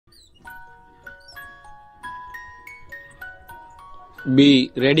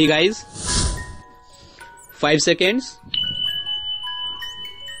Be ready, guys. 5 seconds.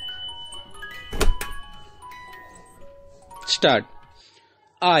 Start.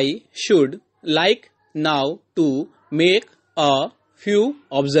 I should like now to make a few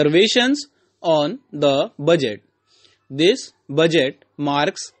observations on the budget. This budget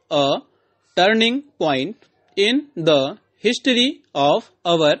marks a turning point in the history of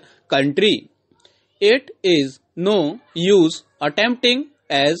our country. It is no use attempting,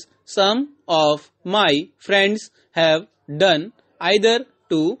 as some of my friends have done, either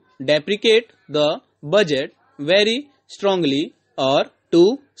to deprecate the budget very strongly or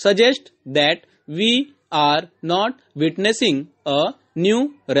to suggest that we are not witnessing a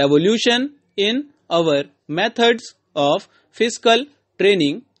new revolution in our methods of fiscal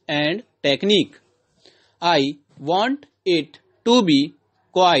training and technique. I want it to be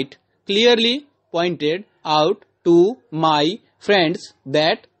quite clearly pointed out to my friends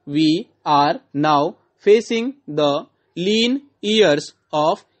that we are now facing the lean years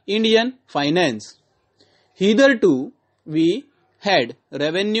of Indian finance. Hitherto, we had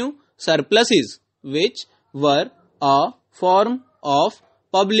revenue surpluses which were a form of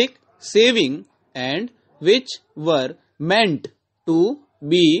public saving and which were meant to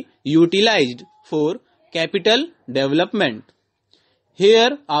be utilized for capital development.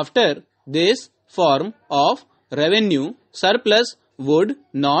 Hereafter, this form of revenue surplus would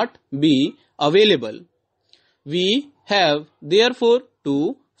not be available. We have therefore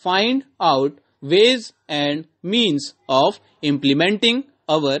to find out ways and means of implementing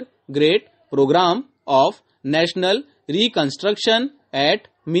our great program of national reconstruction at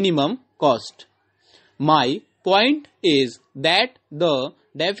minimum cost. My point is that the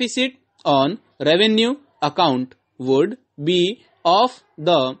deficit on revenue account would be of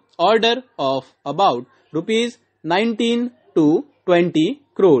the order of about rupees 19 to 20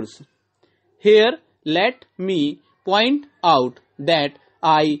 crores. Here let me point out that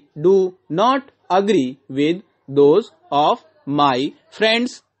I do not agree with those of my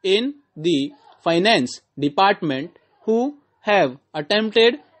friends in the finance department who have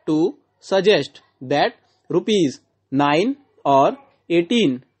attempted to suggest that rupees 9 or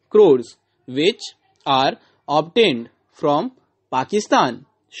 18 crores which are obtained from Pakistan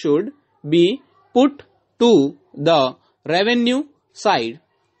should be put to the revenue side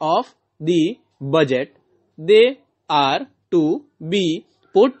of the budget. They are to be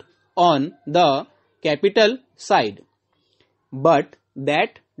put on the capital side. But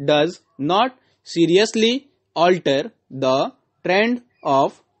that does not seriously alter the trend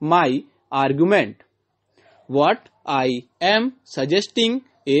of my argument. What I am suggesting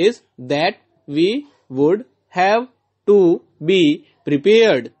is that we would have to be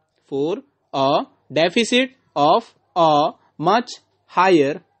prepared for a deficit of a much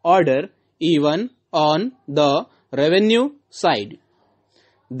higher order even on the revenue side.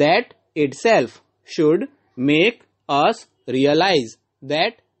 That itself should make us realize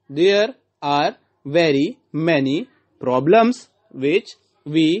that there are very many problems which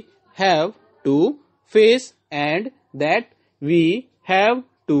we have to face and that we have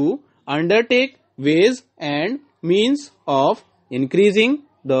to undertake ways and means of increasing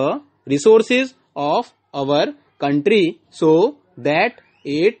the resources of our country so that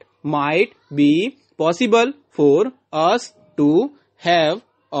it might be possible for us to have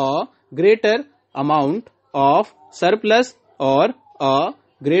a greater amount of surplus or a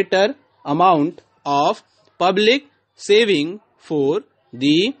greater amount of public saving for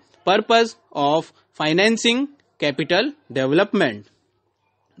the purpose of financing capital development.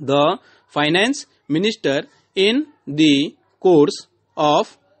 The finance minister, in the course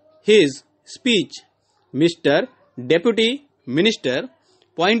of his speech, Mr. Deputy Minister,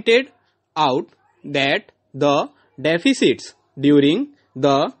 pointed out that the deficits during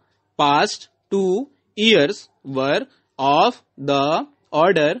the past 2 years were of the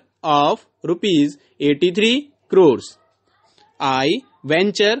order of rupees 83 crores. I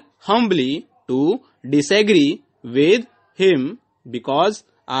venture humbly to disagree with him because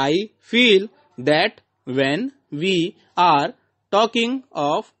I feel that when we are talking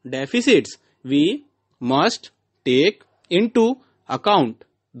of deficits, we must take into account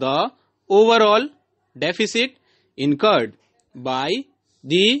the overall deficit incurred by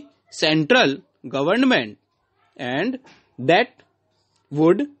the central government, and that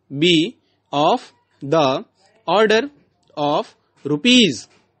would be of the order of rupees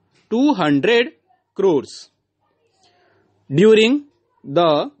 200 crores. During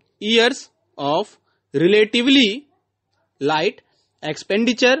the years of relatively light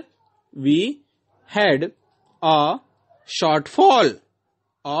expenditure, we had a shortfall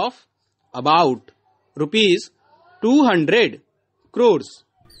of about rupees 200 crores.